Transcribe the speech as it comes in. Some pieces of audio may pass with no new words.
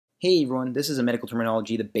Hey everyone, this is a medical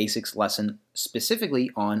terminology, the basics lesson,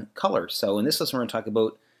 specifically on color. So in this lesson we're going to talk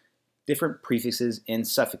about different prefixes and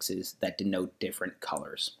suffixes that denote different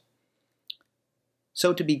colors.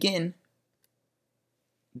 So to begin,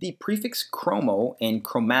 the prefix chromo and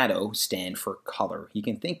chromato stand for color. You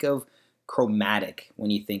can think of chromatic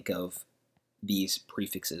when you think of these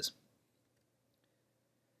prefixes.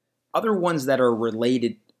 Other ones that are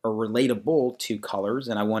related or relatable to colors,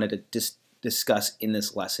 and I wanted to discuss in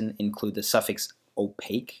this lesson, include the suffix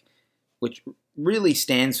opaque, which really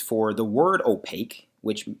stands for the word opaque,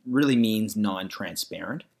 which really means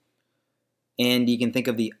non-transparent. And you can think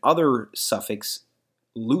of the other suffix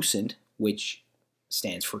lucent, which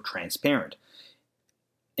stands for transparent.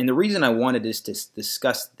 And the reason I wanted to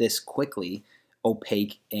discuss this quickly,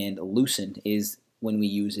 opaque and lucent, is when we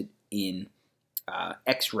use it in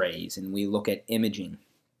x-rays and we look at imaging.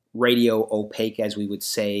 Radio opaque, as we would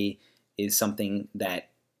say, is something that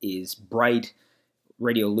is bright.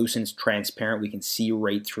 Radiolucent's transparent. We can see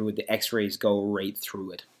right through it. The x-rays go right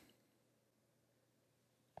through it.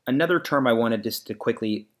 Another term I wanted just to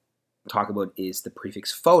quickly talk about is the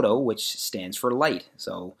prefix photo, which stands for light.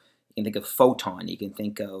 So you can think of photon, you can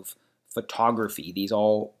think of photography. These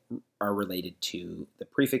all are related to the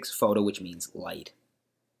prefix photo, which means light.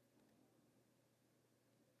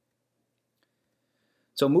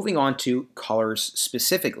 So moving on to colors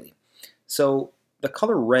specifically. So the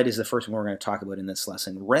color red is the first one we're going to talk about in this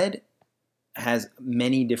lesson. Red has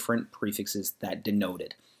many different prefixes that denote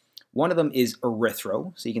it. One of them is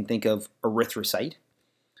erythro, so you can think of erythrocyte.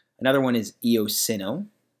 Another one is eosino.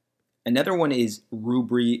 Another one is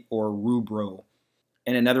rubri or rubro.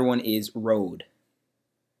 And another one is rhode.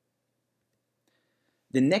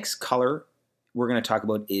 The next color we're going to talk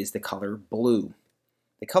about is the color blue.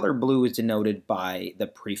 The color blue is denoted by the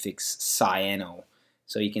prefix cyano.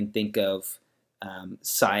 So you can think of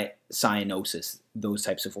cyanosis, those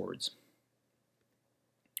types of words.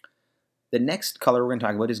 The next color we're going to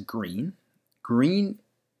talk about is green. Green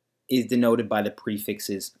is denoted by the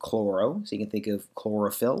prefixes chloro, so you can think of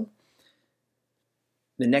chlorophyll.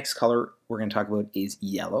 The next color we're going to talk about is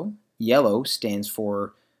yellow. Yellow stands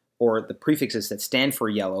for, or the prefixes that stand for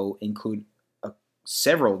yellow include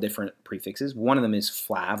several different prefixes. One of them is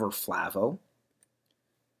flav or flavo.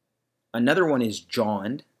 Another one is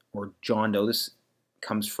jauned or jaundo. This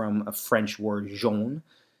comes from a French word jaune.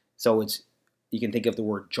 So you can think of the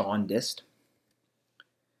word jaundiced.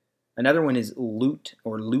 Another one is lute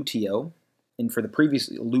or luteo. And for the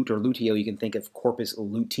previous lute or luteo, you can think of corpus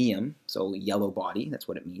luteum, so yellow body, that's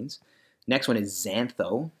what it means. Next one is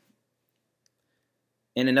xantho.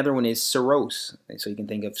 And another one is cirrhose. So you can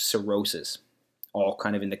think of cirrhosis, all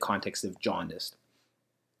kind of in the context of jaundice.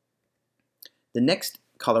 The next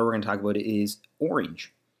color we're going to talk about is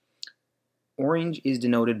orange. Orange is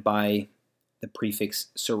denoted by the prefix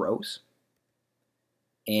cirrhose.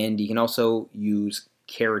 And you can also use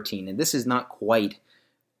carotene. And this is not quite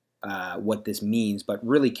what this means, but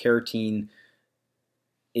really carotene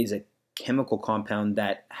is a chemical compound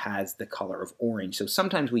that has the color of orange. So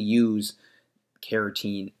sometimes we use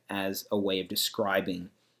carotene as a way of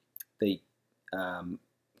describing the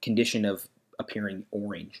condition of appearing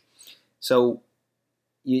orange. So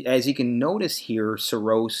as you can notice here,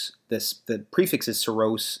 cirrhose, the prefixes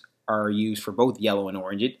cirrhose are used for both yellow and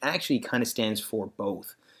orange. It actually kind of stands for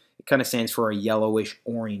both. It kind of stands for a yellowish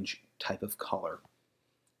orange type of color.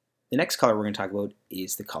 The next color we're going to talk about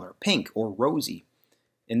is the color pink or rosy.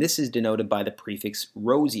 And this is denoted by the prefix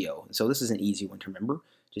rosio. So this is an easy one to remember.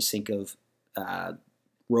 Just think of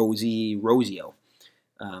rosy, rosio.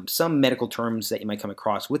 Some medical terms that you might come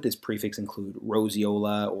across with this prefix include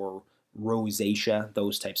roseola or rosacea,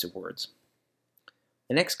 those types of words.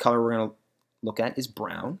 The next color we're going to look at is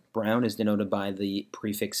brown. Brown is denoted by the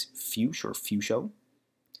prefix fuchs or fuchsia.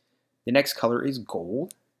 The next color is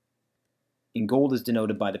gold. And gold is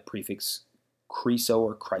denoted by the prefix chryso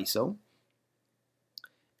or chryso.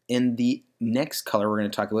 And the next color we're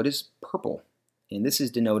going to talk about is purple. And this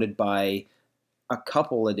is denoted by a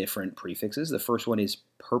couple of different prefixes. The first one is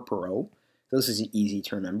purpuro. So this is easy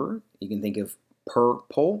to remember. You can think of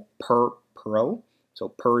purple, purpuro. So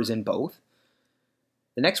pur is in both.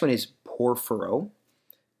 The next one is porphyro.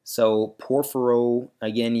 So porphyro,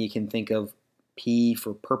 again, you can think of P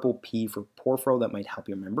for purple, P for porphyro. That might help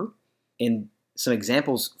you remember. And some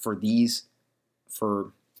examples for these,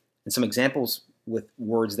 some examples with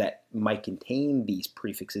words that might contain these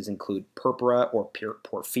prefixes include purpura or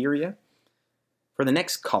porphyria. For the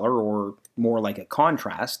next color, or more like a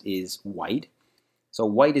contrast, is white. So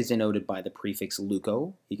white is denoted by the prefix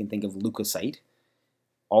leuco. You can think of leukocyte.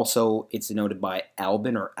 Also, it's denoted by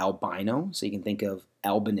albin or albino, so you can think of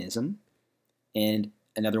albinism. And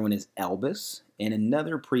another one is albus. And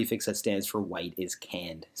another prefix that stands for white is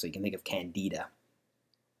cand, so you can think of candida.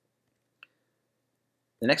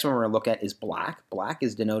 The next one we're going to look at is black. Black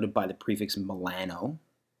is denoted by the prefix melano,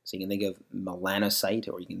 so you can think of melanocyte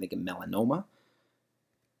or you can think of melanoma.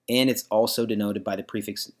 And it's also denoted by the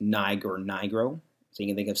prefix niger or nigro, so you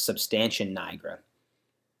can think of substantia nigra.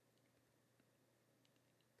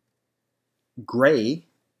 Gray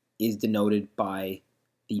is denoted by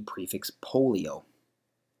the prefix polio.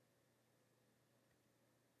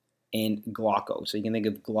 And glauco, so you can think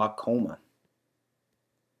of glaucoma.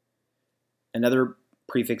 Another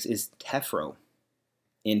prefix is tephro.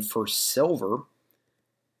 And for silver,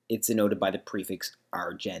 it's denoted by the prefix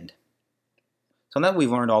argent. So now that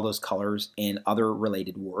we've learned all those colors and other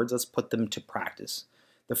related words, let's put them to practice.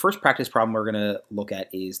 The first practice problem we're going to look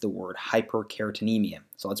at is the word hyperkeratonemia.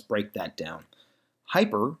 So let's break that down.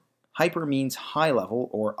 Hyper means high level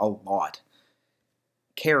or a lot.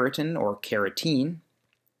 Keratin or keratine,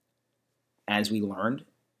 as we learned,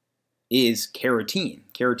 is carotene.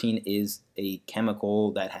 Carotene is a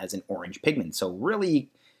chemical that has an orange pigment. So really,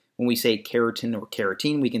 when we say keratin or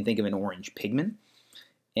keratine, we can think of an orange pigment.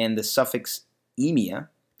 And the suffix emia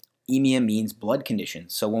means blood condition.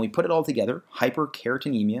 So when we put it all together,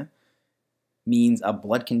 hyperkeratonemia means a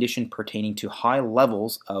blood condition pertaining to high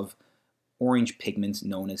levels of orange pigments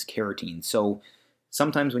known as carotene. So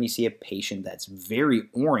sometimes when you see a patient that's very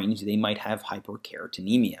orange, they might have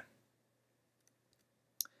hyperkeratonemia.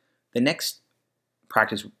 The next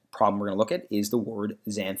practice problem we're going to look at is the word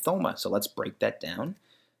xanthoma. So let's break that down.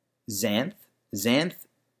 Xanth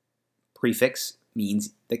prefix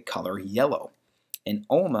means the color yellow. And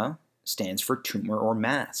oma stands for tumor or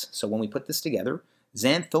mass. So when we put this together,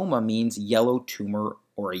 xanthoma means yellow tumor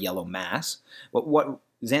or a yellow mass. But what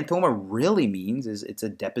xanthoma really means is it's a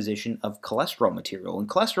deposition of cholesterol material. And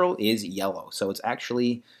cholesterol is yellow. So it's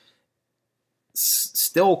actually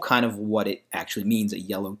still kind of what it actually means, a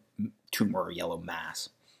yellow tumor or yellow mass.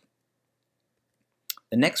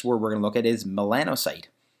 The next word we're going to look at is melanocyte.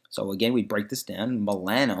 So again, we break this down.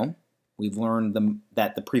 Melano, we've learned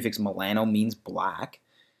that the prefix melano means black,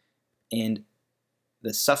 and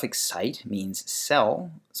the suffix cyte means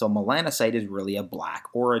cell. So melanocyte is really a black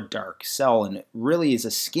or a dark cell, and it really is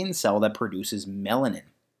a skin cell that produces melanin.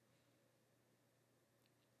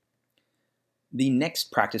 The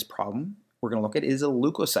next practice problem we're going to look at is a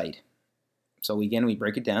leukocyte. So again, we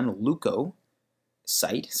break it down, leukocyte.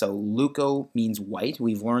 So leuko means white.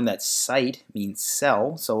 We've learned that cyte means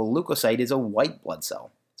cell. So a leukocyte is a white blood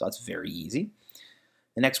cell. So that's very easy.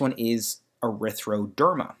 The next one is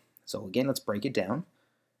erythroderma. So again, let's break it down.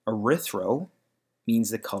 Erythro means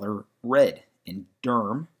the color red, and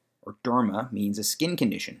derm or derma means a skin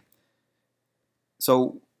condition.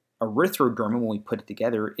 So erythroderma, when we put it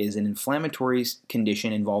together, is an inflammatory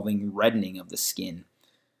condition involving reddening of the skin.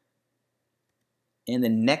 And the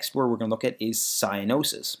next word we're going to look at is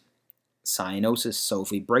cyanosis. Cyanosis, so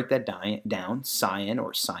if we break that down, cyan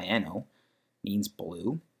or cyano means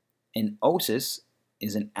blue, and osis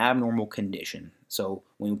is an abnormal condition. So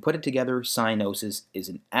when we put it together, cyanosis is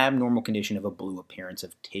an abnormal condition of a blue appearance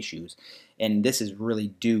of tissues, and this is really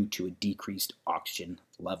due to a decreased oxygen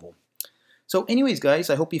level. So anyways, guys,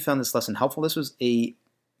 I hope you found this lesson helpful. This was a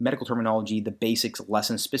medical terminology, the basics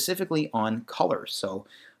lesson, specifically on colors. So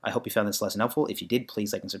I hope you found this lesson helpful. If you did,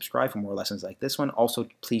 please like and subscribe for more lessons like this one. Also,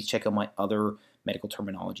 please check out my other medical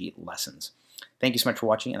terminology lessons. Thank you so much for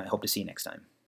watching, and I hope to see you next time.